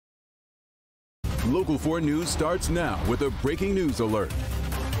Local 4 News starts now with a breaking news alert.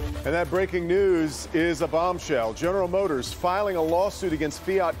 And that breaking news is a bombshell. General Motors filing a lawsuit against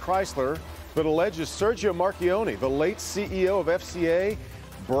Fiat Chrysler that alleges Sergio Marchionne, the late CEO of FCA,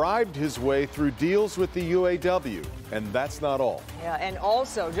 bribed his way through deals with the UAW. And that's not all. Yeah, and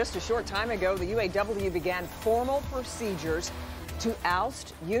also, just a short time ago, the UAW began formal procedures to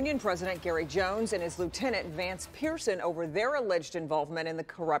oust Union President Gary Jones and his lieutenant Vance Pearson over their alleged involvement in the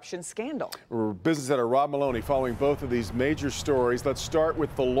corruption scandal. Business editor Rob Maloney following both of these major stories. Let's start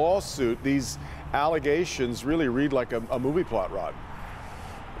with the lawsuit. These allegations really read like a movie plot, Rod.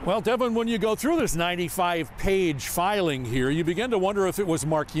 Well, Devin, when you go through this 95-page filing here, you begin to wonder if it was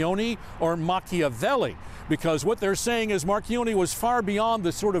Marchionne or Machiavelli, because what they're saying is Marchionne was far beyond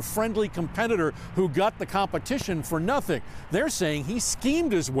the sort of friendly competitor who got the competition for nothing. They're saying he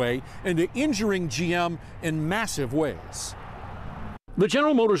schemed his way into injuring GM in massive ways. The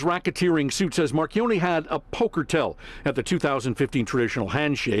General Motors racketeering suit says Marchionne had a poker tell at the 2015 traditional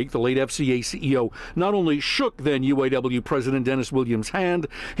handshake. The late FCA CEO not only shook then UAW President Dennis Williams' hand,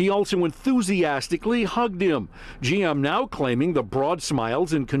 he also enthusiastically hugged him. GM now claiming the broad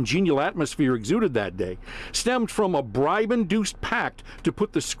smiles and congenial atmosphere exuded that day stemmed from a bribe-induced pact to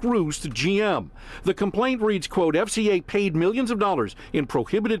put the screws to GM. The complaint reads, quote, FCA paid millions of dollars in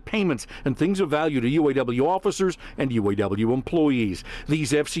prohibited payments and things of value to UAW officers and UAW employees.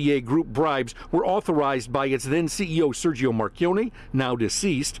 These FCA group bribes were authorized by its then CEO Sergio Marchionne, now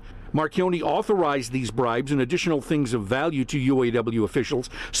deceased. Marchionne authorized these bribes and additional things of value to UAW officials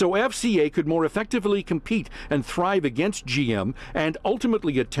so FCA could more effectively compete and thrive against GM and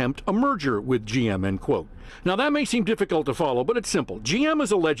ultimately attempt a merger with GM, end quote. Now, that may seem difficult to follow, but it's simple. GM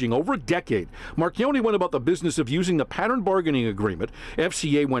is alleging over a decade Marchionne went about the business of using the pattern bargaining agreement.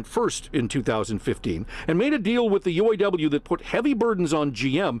 FCA went first in 2015 and made a deal with the UAW that put heavy burdens on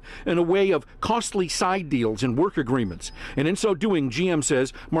GM in a way of costly side deals and work agreements. And in so doing, GM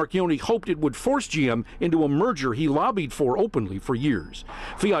says Marchionne hoped it would force GM into a merger he lobbied for openly for years.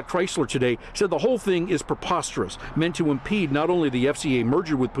 Fiat Chrysler today said the whole thing is preposterous, meant to impede not only the FCA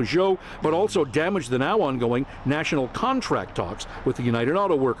merger with Peugeot, but also damage the now ongoing national contract talks with the United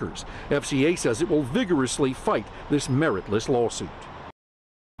Auto Workers. FCA says it will vigorously fight this meritless lawsuit.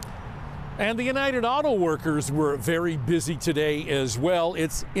 And the United Auto Workers were very busy today as well.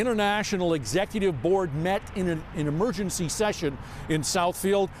 Its International Executive Board met in an emergency session in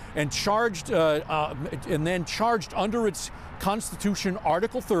Southfield and charged under its Constitution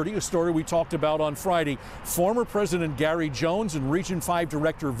Article 30, a story we talked about on Friday, former President Gary Jones and Region 5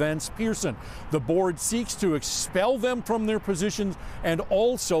 Director Vance Pearson. The board seeks to expel them from their positions and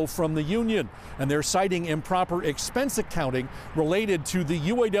also from the union. And they're citing improper expense accounting related to the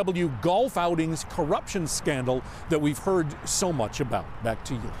UAW golf outings corruption scandal that we've heard so much about. Back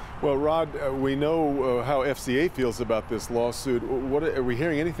to you. Well, Rod, we know how FCA feels about this lawsuit. Are we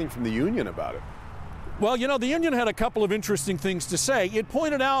hearing anything from the union about it? Well, you know, the union had a couple of interesting things to say. It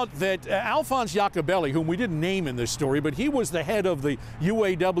pointed out that Alphonse Jacobelli, whom we didn't name in this story, but he was the head of the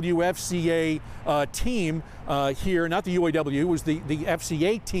UAW FCA team here, not the UAW, it was the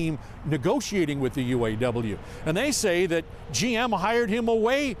FCA team negotiating with the UAW. And they say that GM hired him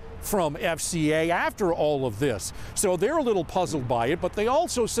away from FCA after all of this. So they're a little puzzled by it, but they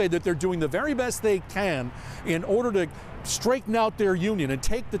also say that they're doing the very best they can in order to straighten out their union and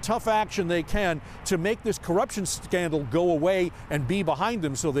take the tough action they can to make this corruption scandal go away and be behind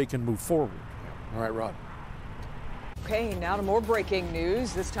them so they can move forward. All right, Rod. Okay, now to more breaking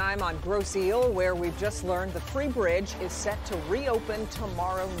news, this time on Grosse Ile, where we've just learned the Free Bridge is set to reopen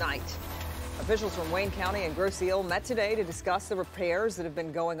tomorrow night. Officials from Wayne County and Grosse Ile met today to discuss the repairs that have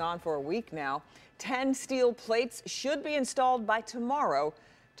been going on for a week now. 10 steel plates should be installed by tomorrow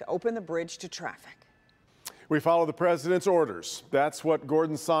to open the bridge to traffic. We follow the president's orders. That's what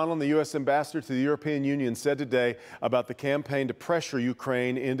Gordon Sondland, the U.S. ambassador to the European Union, said today about the campaign to pressure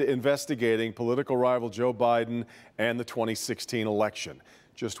Ukraine into investigating political rival Joe Biden and the 2016 election.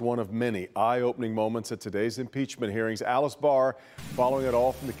 Just one of many eye-opening moments at today's impeachment hearings. Alice Barr following it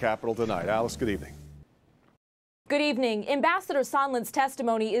all from the Capitol tonight. Alice, good evening. Good evening. Ambassador Sondland's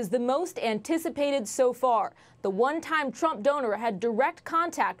testimony is the most anticipated so far. The one-time Trump donor had direct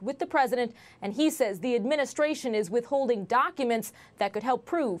contact with the president, and he says the administration is withholding documents that could help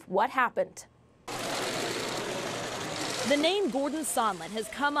prove what happened. The name Gordon Sondland has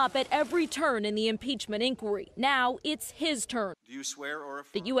come up at every turn in the impeachment inquiry. Now it's his turn. Do you swear or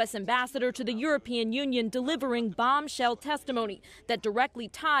affirm? The U.S. ambassador to the European Union delivering bombshell testimony that directly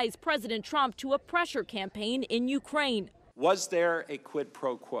ties President Trump to a pressure campaign in Ukraine. Was there a quid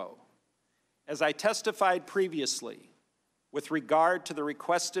pro quo? As I testified previously, With regard to the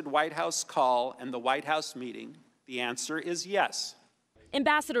requested White House call and the White House meeting, the answer is yes.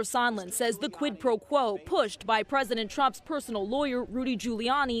 Ambassador Sondland says the quid pro quo pushed by President Trump's personal lawyer, Rudy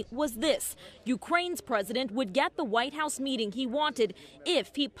Giuliani, was this: Ukraine's president would get the White House meeting he wanted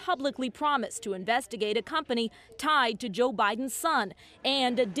if he publicly promised to investigate a company tied to Joe Biden's son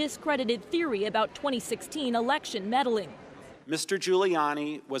and a discredited theory about 2016 election meddling. Mr.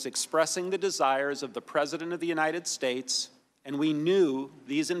 Giuliani was expressing the desires of the President of the United States, and we knew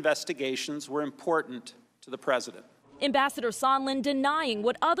these investigations were important to the President. Ambassador Sondland denying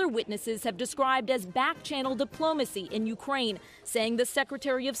what other witnesses have described as back-channel diplomacy in Ukraine, saying the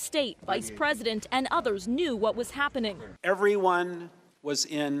Secretary of State, Vice President, and others knew what was happening. Everyone was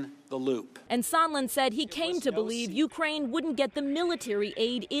in the loop. And Sondland said he came to believe Ukraine wouldn't get the military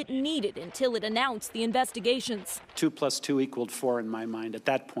aid it needed until it announced the investigations. 2 + 2 = 4 in my mind at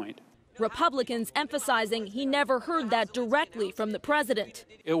that point. Republicans emphasizing he never heard that directly from the president.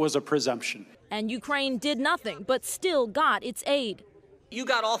 It was a presumption. And Ukraine did nothing, but still got its aid. You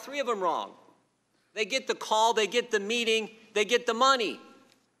got all three of them wrong. They get the call, they get the meeting, they get the money.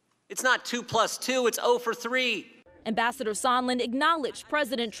 It's not 2 + 2, it's 0 for 3. Ambassador Sondland acknowledged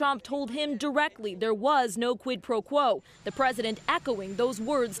President Trump told him directly there was no quid pro quo, the president echoing those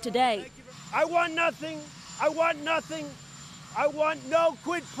words today. I want nothing, I want nothing, I want no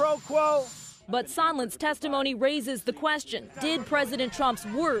quid pro quo. But Sondland's testimony raises the question, did President Trump's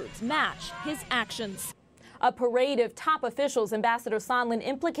words match his actions? A parade of top officials Ambassador Sondland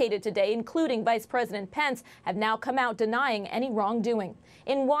implicated today, including Vice President Pence, have now come out denying any wrongdoing.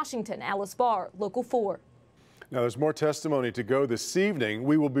 In Washington, Alice Barr, Local 4. Now, there's more testimony to go this evening.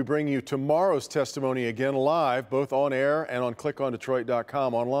 We will be bringing you tomorrow's testimony again live, both on air and on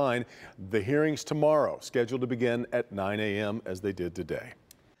clickondetroit.com online. The hearings tomorrow, scheduled to begin at 9 a.m. as they did today.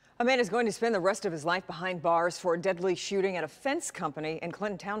 A man is going to spend the rest of his life behind bars for a deadly shooting at a fence company in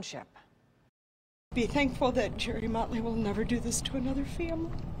Clinton Township. Be thankful that Jerry Motley will never do this to another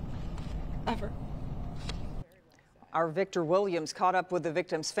family, ever. Our Victor Williams caught up with the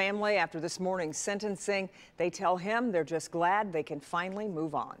victim's family after this morning's sentencing. They tell him they're just glad they can finally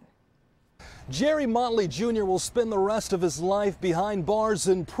move on. Jerry Motley Jr. will spend the rest of his life behind bars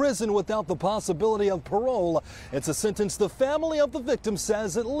in prison without the possibility of parole. It's a sentence the family of the victim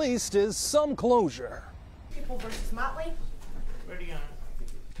says at least is some closure. People versus Motley.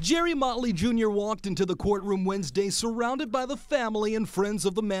 Jerry Motley Jr. walked into the courtroom Wednesday surrounded by the family and friends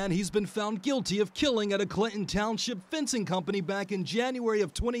of the man he's been found guilty of killing at a Clinton Township fencing company back in January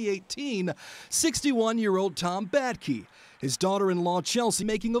of 2018, 61-year-old Tom Badke. His daughter-in-law, Chelsea,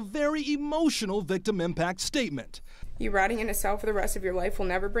 making a very emotional victim impact statement. You rotting in a cell for the rest of your life will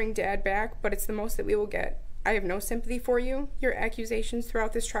never bring Dad back, but it's the most that we will get. I have no sympathy for you. Your accusations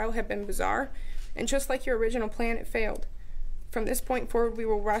throughout this trial have been bizarre, and just like your original plan, it failed. From this point forward, we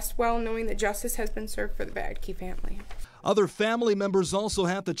will rest well knowing that justice has been served for the Badke family. Other family members also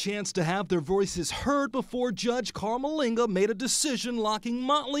had the chance to have their voices heard before Judge Carl Malinga made a decision locking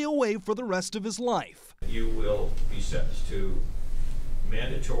Motley away for the rest of his life. You will be sentenced to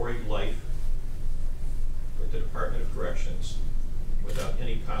mandatory life with the Department of Corrections without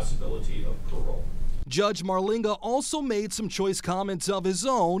any possibility of parole. Judge Malinga also made some choice comments of his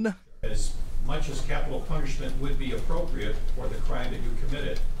own. As much as capital punishment would be appropriate for the crime that you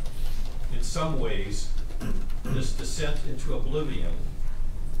committed, in some ways, this descent into oblivion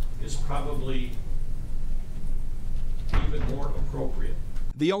is probably even more appropriate.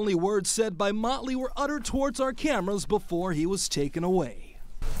 The only words said by Motley were uttered towards our cameras before he was taken away.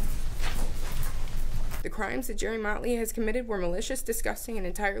 The crimes that Jerry Motley has committed were malicious, disgusting, and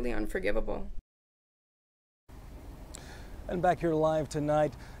entirely unforgivable. And back here live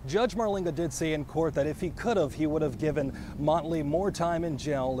tonight, Judge Malinga did say in court that if he could have, he would have given Motley more time in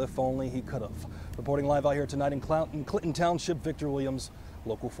jail if only he could have. Reporting live out here tonight in Clinton Township, Victor Williams,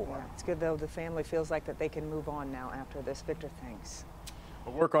 Local 4. Yeah, it's good, though, the family feels like that they can move on now after this. Victor, thanks.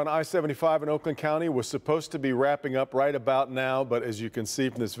 Work on I-75 in Oakland County was supposed to be wrapping up right about now, but as you can see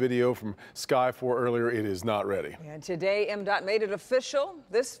from this video from Sky 4 earlier, it is not ready. And today, MDOT made it official.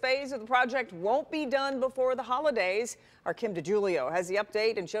 This phase of the project won't be done before the holidays. Our Kim DeGiulio has the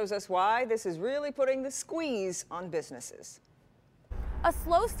update and shows us why this is really putting the squeeze on businesses. A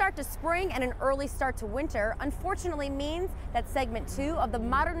slow start to spring and an early start to winter unfortunately means that segment 2 of the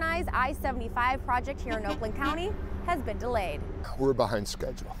modernized I-75 project here in Oakland County has been delayed. We're behind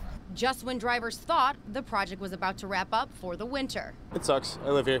schedule. Just when drivers thought the project was about to wrap up for the winter. It sucks. I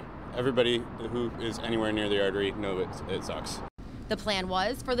live here. Everybody who is anywhere near the artery knows it sucks. The plan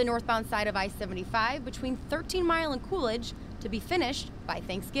was for the northbound side of I-75 between 13 Mile and Coolidge to be finished by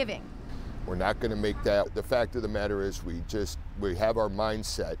Thanksgiving. We're not going to make that. The fact of the matter is we have our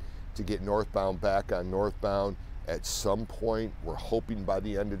mindset to get northbound back on northbound at some point. We're hoping by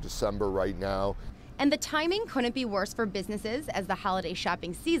the end of December right now. And the timing couldn't be worse for businesses as the holiday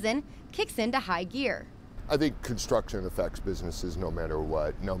shopping season kicks into high gear. I think construction affects businesses no matter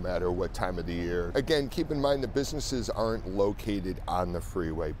what time of the year. Again, keep in mind the businesses aren't located on the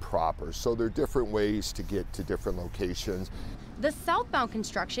freeway proper, so there are different ways to get to different locations. The southbound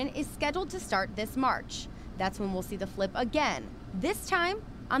construction is scheduled to start this March. That's when we'll see the flip again, this time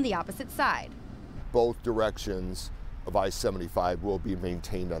on the opposite side. Both directions of I-75 will be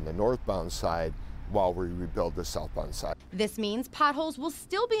maintained on the northbound side while we rebuild the southbound side. This means potholes will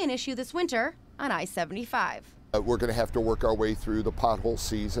still be an issue this winter on I-75. We're going to have to work our way through the pothole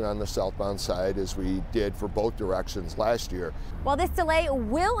season on the southbound side as we did for both directions last year. While this delay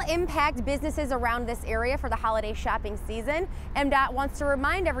will impact businesses around this area for the holiday shopping season, MDOT wants to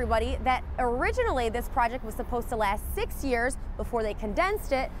remind everybody that originally this project was supposed to last 6 years before they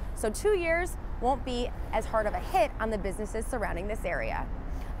condensed it, so 2 years won't be as hard of a hit on the businesses surrounding this area.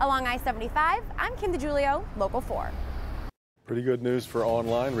 Along I-75, I'm Kim DeGiulio, Local 4. Pretty good news for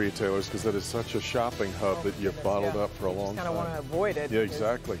online retailers because that is such a shopping hub that you've bottled up for a long time. Kind of want to avoid it. Yeah,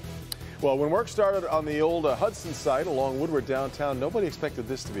 exactly. Well, when work started on the old Hudson site along Woodward downtown, nobody expected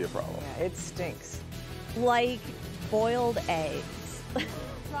this to be a problem. Yeah, it stinks. Like boiled eggs.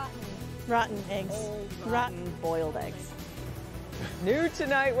 Rotten eggs. Rotten boiled eggs. New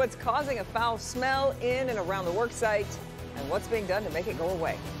tonight, what's causing a foul smell in and around the work site and what's being done to make it go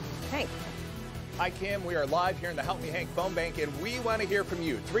away. Hank. Hi, Kim. We are live here in the Help Me Hank phone bank, and we want to hear from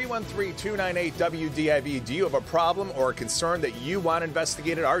you. 313-298-WDIV. Do you have a problem or a concern that you want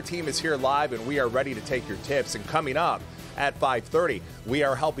investigated? Our team is here live, and we are ready to take your tips. And coming up at 5:30, we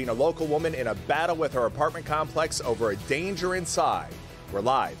are helping a local woman in a battle with her apartment complex over a danger inside. We're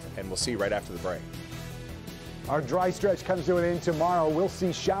live, and we'll see you right after the break. Our dry stretch comes to an end tomorrow. We'll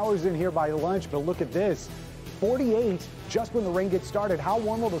see showers in here by lunch, but look at this. 48 just when the rain gets started. How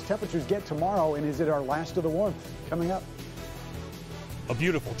warm will those temperatures get tomorrow, and is it our last of the warmth? Coming up. A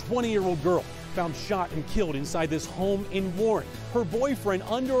beautiful 20-year-old girl found shot and killed inside this home in Warren. Her boyfriend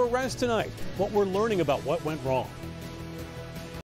under arrest tonight. What we're learning about what went wrong.